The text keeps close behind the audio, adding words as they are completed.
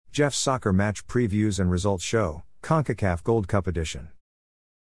Jeff's Soccer Match Previews and Results Show, CONCACAF Gold Cup Edition.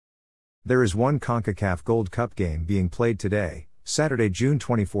 There is one CONCACAF Gold Cup game being played today, Saturday, June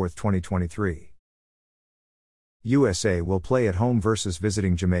 24, 2023. USA will play at home versus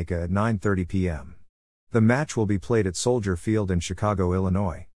visiting Jamaica at 9:30 p.m. The match will be played at Soldier Field in Chicago,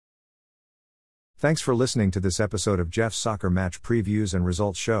 Illinois. Thanks for listening to this episode of Jeff's Soccer Match Previews and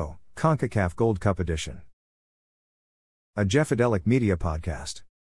Results Show, CONCACAF Gold Cup Edition. A Jeffadelic Media Podcast.